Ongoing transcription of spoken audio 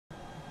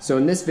So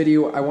in this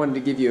video, I wanted to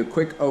give you a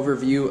quick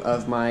overview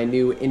of my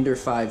new Ender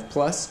 5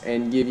 Plus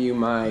and give you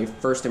my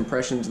first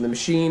impressions of the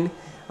machine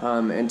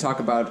and talk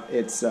about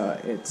its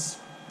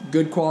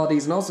good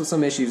qualities and also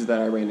some issues that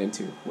I ran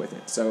into with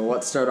it. So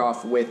let's start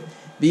off with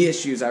the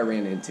issues I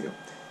ran into.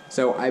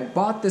 So I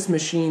bought this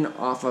machine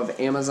off of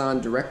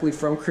Amazon directly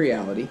from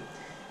Creality,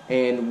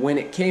 and when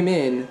it came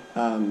in,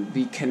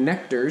 the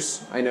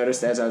connectors, I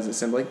noticed as I was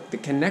assembling, the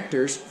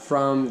connectors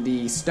from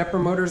the stepper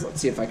motors, let's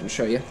see if I can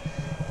show you.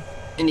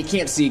 And you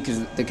can't see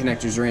because the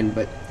connectors are in,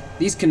 but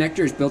these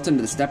connectors built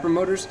into the stepper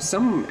motors,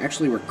 some of them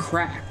actually were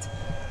cracked.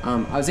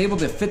 I was able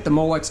to fit the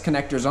Molex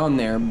connectors on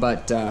there,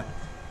 but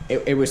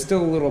it was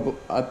still a little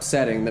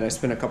upsetting that I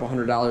spent a couple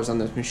 $100s on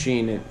this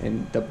machine,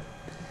 and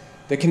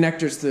the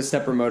connectors to the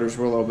stepper motors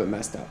were a little bit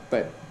messed up.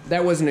 But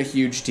that wasn't a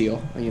huge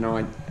deal. You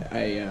know,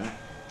 I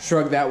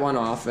shrugged that one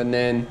off, and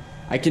then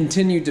I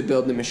continued to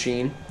build the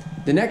machine.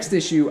 The next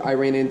issue I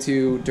ran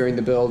into during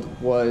the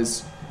build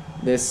was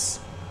this,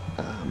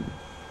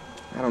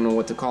 I don't know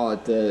what to call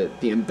it,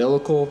 the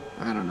umbilical,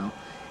 I don't know.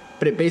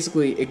 But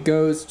it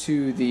goes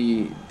to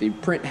the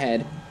print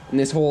head, and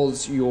this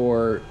holds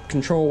your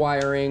control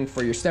wiring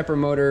for your stepper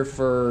motor,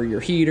 for your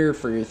heater,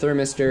 for your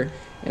thermistor,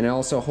 and it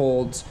also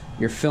holds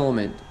your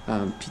filament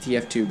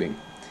PTF tubing.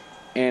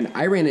 And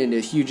I ran into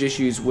huge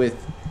issues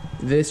with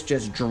this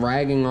just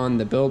dragging on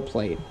the build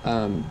plate.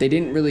 They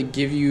didn't really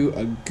give you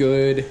a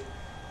good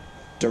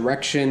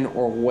direction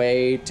or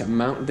way to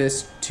mount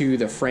this to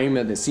the frame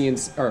of the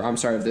CNC, or I'm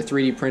sorry, of the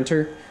 3D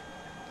printer.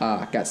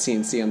 Got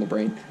CNC on the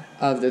brain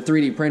of the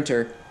 3D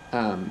printer.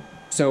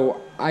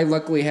 So I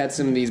luckily had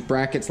some of these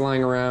brackets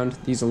lying around,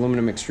 these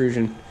aluminum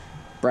extrusion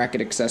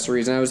bracket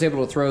accessories, and I was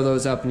able to throw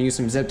those up and use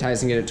some zip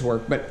ties and get it to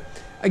work. But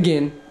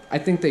again, I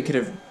think they could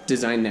have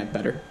designed that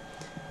better.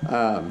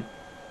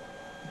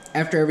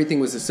 After everything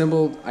was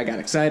assembled, I got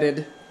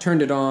excited,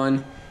 turned it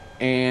on,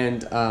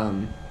 and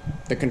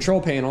the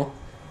control panel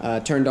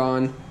turned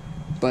on,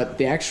 but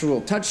the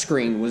actual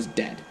touchscreen was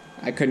dead.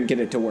 I couldn't get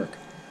it to work.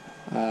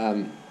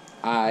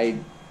 I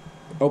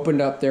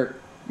opened up their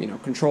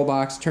control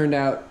box. Turned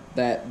out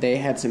that they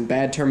had some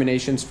bad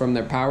terminations from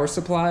their power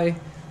supply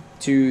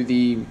to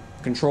the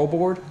control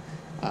board.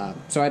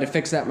 So I had to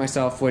fix that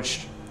myself,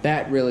 which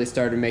that really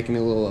started making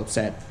me a little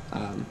upset.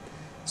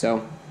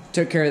 So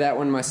took care of that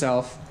one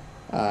myself.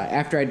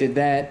 After I did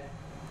that,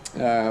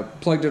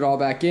 plugged it all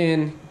back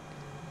in,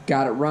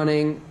 got it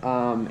running,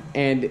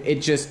 and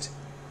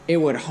it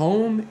would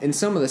home, and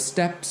some of the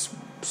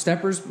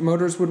steppers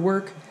motors would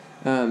work,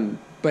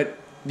 but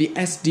the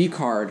SD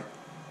card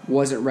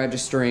wasn't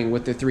registering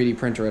with the 3D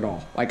printer at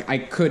all. Like,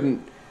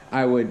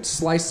 I would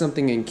slice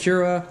something in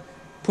Cura,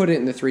 put it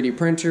in the 3D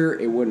printer,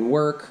 it wouldn't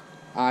work.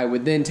 I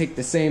would then take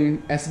the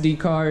same SD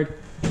card,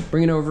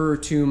 bring it over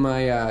to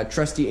my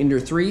trusty Ender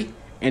 3,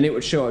 and it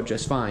would show up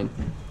just fine.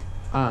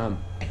 I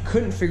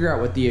couldn't figure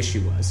out what the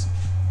issue was.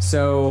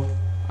 So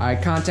I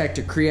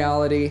contacted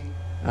Creality.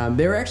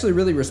 They were actually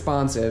really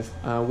responsive.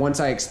 Once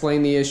I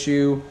explained the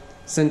issue,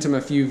 sent them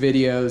a few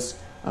videos,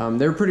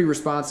 they were pretty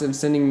responsive,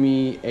 sending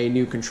me a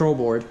new control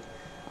board.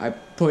 I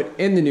put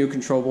in the new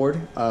control board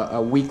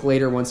a week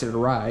later once it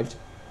arrived.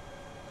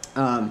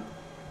 I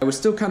was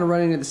still kind of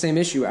running into the same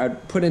issue. I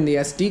would put in the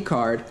SD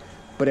card,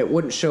 but it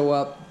wouldn't show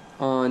up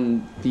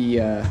on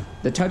the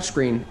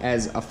touchscreen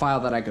as a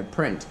file that I could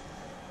print.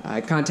 I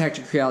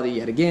contacted Creality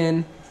yet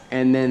again,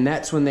 and then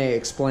that's when they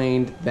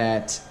explained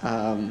that,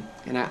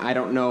 and I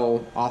don't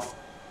know off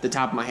the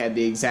top of my head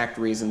the exact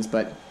reasons,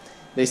 but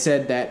they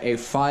said that a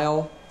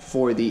file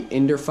for the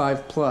Ender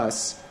 5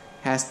 Plus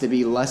has to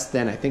be less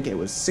than, I think it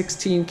was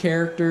 16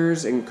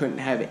 characters, and couldn't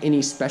have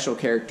any special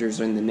characters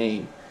in the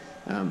name,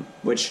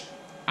 which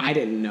I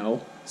didn't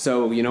know.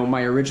 So,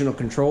 my original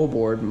control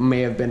board may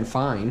have been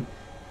fine.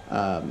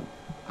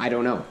 I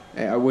don't know.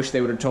 I wish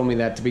they would have told me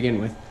that to begin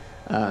with.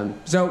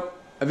 So,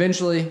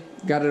 eventually,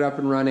 got it up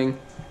and running,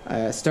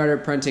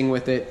 started printing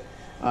with it,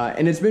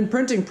 and it's been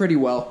printing pretty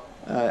well.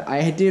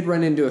 I did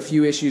run into a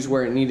few issues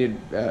where it needed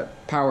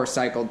power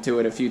cycled to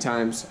it a few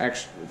times,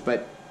 actually,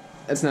 but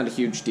that's not a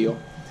huge deal.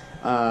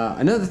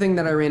 Another thing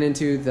that I ran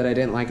into that I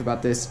didn't like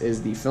about this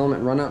is the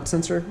filament runout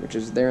sensor, which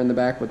is there in the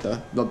back with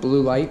the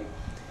blue light.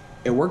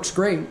 It works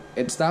great.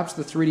 It stops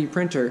the 3D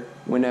printer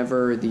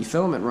whenever the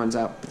filament runs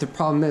out, but the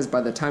problem is by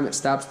the time it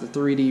stops the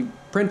 3D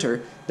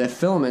printer, the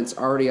filament's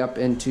already up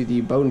into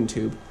the Bowden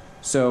tube.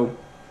 So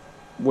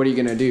what are you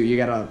going to do? You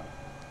got to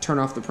turn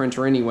off the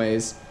printer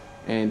anyways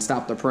and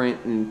stop the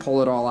print and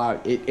pull it all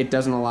out. It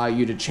doesn't allow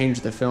you to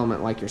change the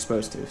filament like you're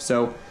supposed to.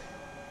 So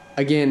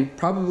again,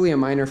 probably a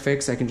minor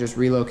fix. I can just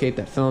relocate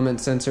that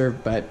filament sensor,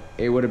 but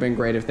it would have been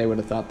great if they would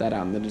have thought that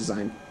out in the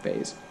design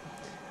phase.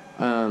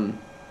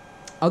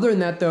 Other than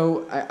that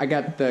though, I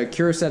got the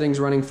Cura settings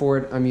running for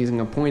it. I'm using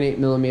a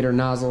 0.8mm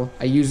nozzle.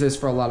 I use this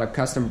for a lot of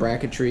custom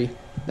bracketry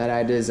that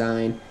I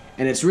design,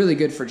 and it's really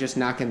good for just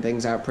knocking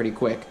things out pretty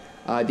quick.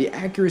 The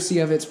accuracy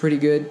of it's pretty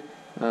good.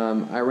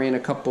 I ran a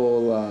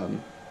couple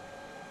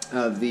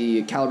of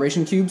the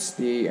calibration cubes,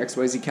 the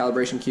XYZ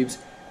calibration cubes.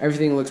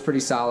 Everything looks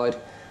pretty solid.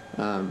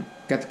 Got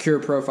the Cure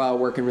profile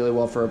working really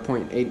well for a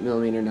 0.8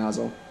 millimeter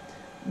nozzle.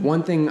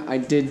 One thing I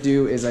did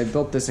do is I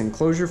built this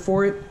enclosure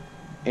for it,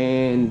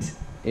 and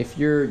if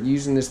you're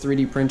using this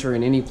 3D printer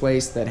in any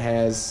place that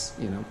has,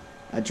 you know,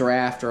 a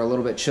draft or a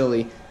little bit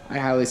chilly, I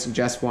highly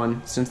suggest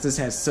one. Since this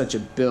has such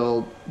a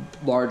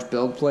large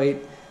build plate,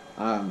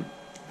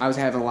 I was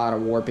having a lot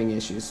of warping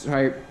issues.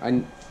 So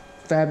I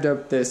fabbed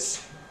up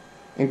this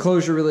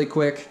enclosure really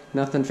quick,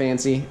 nothing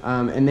fancy,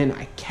 and then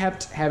I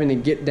kept having to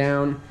get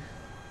down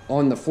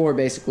on the floor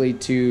basically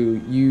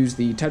to use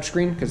the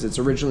touchscreen because it's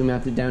originally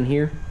mounted down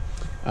here.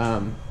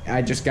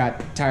 I just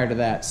got tired of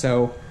that,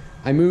 so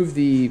I moved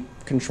the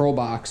control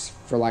box,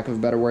 for lack of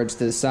better words,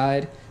 to the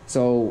side,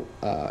 so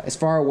as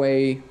far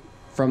away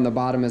from the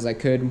bottom as I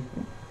could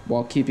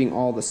while keeping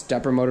all the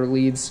stepper motor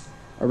leads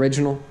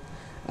original.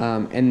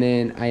 And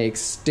then I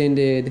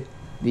extended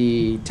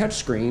the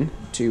touchscreen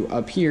to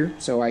up here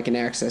so I can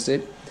access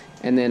it,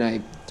 and then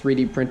I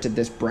 3D printed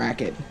this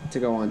bracket to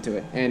go onto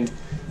it. And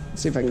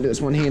let's see if I can do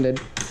this one-handed.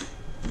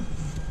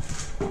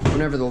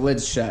 Whenever the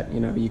lid's shut, you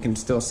know, you can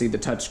still see the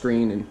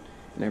touchscreen and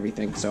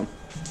everything. So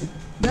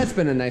that's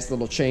been a nice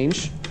little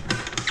change.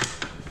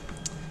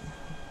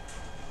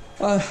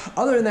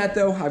 Other than that,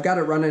 though, I've got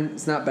it running.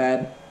 It's not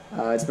bad.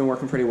 It's been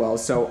working pretty well.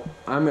 So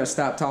I'm going to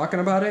stop talking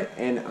about it,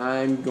 and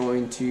I'm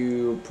going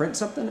to print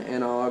something,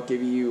 and I'll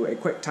give you a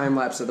quick time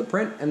lapse of the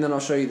print, and then I'll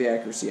show you the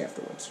accuracy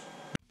afterwards.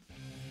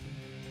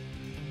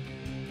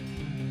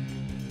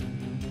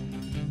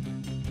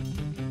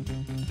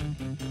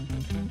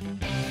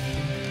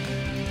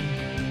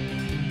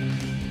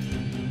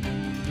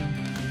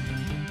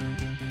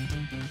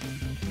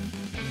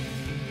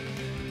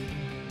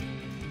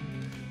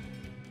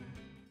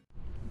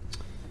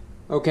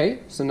 Okay,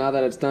 so now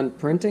that it's done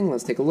printing,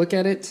 let's take a look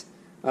at it.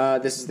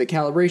 This is the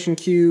calibration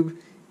cube.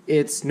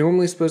 It's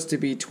normally supposed to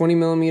be 20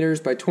 millimeters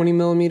by 20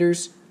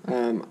 millimeters.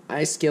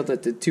 I scaled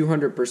it to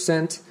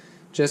 200%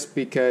 just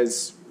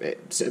because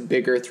it's a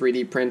bigger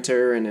 3D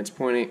printer and it's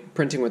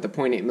printing with a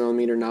 0.8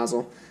 millimeter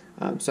nozzle.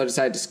 So I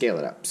decided to scale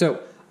it up.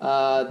 So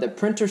the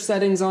printer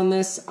settings on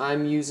this,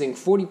 I'm using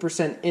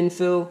 40%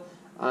 infill.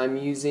 I'm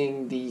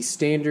using the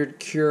standard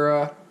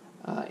Cura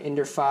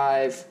Ender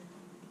 5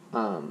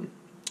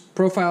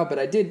 profile, but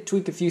I did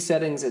tweak a few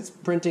settings. It's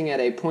printing at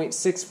a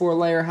 0.64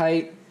 layer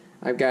height.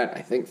 I've got,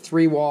 I think,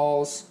 3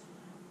 walls,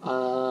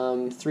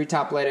 3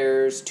 top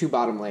layers, 2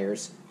 bottom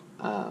layers,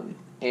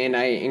 and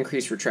I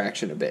increased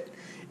retraction a bit.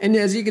 And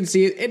as you can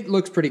see, it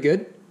looks pretty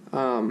good.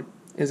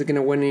 Is it going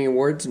to win any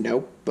awards?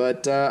 No,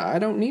 but I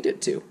don't need it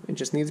to. It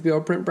just needs to be able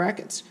to print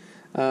brackets.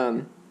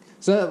 So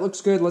that looks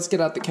good. Let's get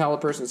out the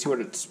calipers and see what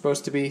it's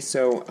supposed to be.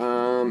 So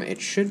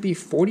it should be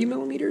 40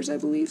 millimeters, I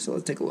believe. So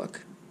let's take a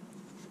look.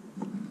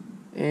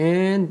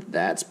 And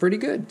that's pretty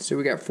good. So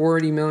we got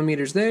 40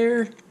 millimeters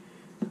there.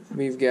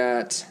 We've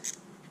got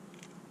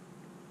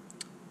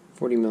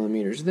 40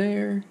 millimeters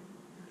there.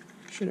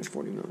 Should have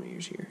 40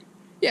 millimeters here.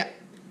 Yeah.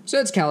 So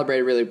that's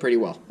calibrated really pretty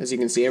well. As you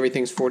can see,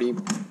 everything's 40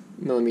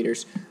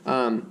 millimeters.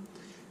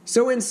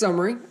 So in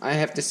summary, I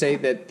have to say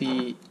that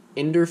the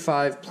Ender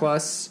 5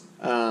 Plus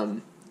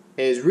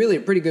is really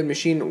a pretty good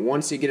machine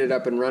once you get it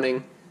up and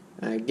running.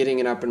 Getting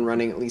it up and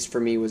running, at least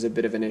for me, was a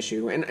bit of an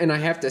issue. And I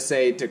have to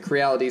say, to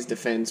Creality's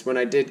defense, when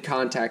I did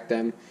contact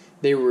them,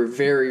 they were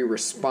very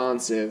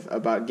responsive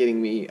about getting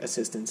me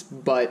assistance.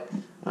 But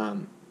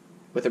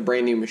with a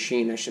brand new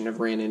machine, I shouldn't have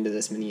ran into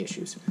this many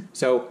issues.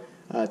 So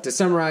to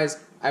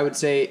summarize, I would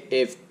say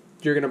if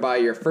you're going to buy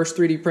your first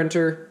 3D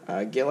printer,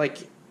 get like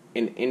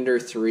an Ender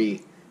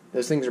 3.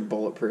 Those things are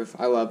bulletproof.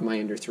 I love my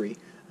Ender 3.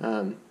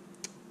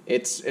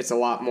 It's a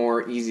lot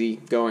more easy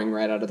going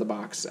right out of the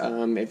box.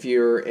 If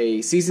you're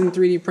a seasoned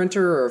 3D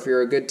printer or if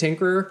you're a good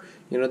tinkerer,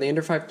 you know, the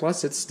Ender 5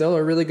 Plus, it's still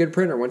a really good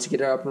printer once you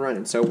get it up and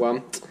running. So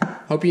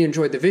hope you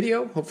enjoyed the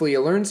video. Hopefully you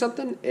learned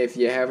something. If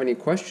you have any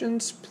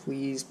questions,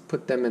 please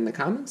put them in the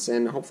comments,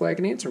 and hopefully I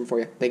can answer them for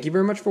you. Thank you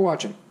very much for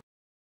watching.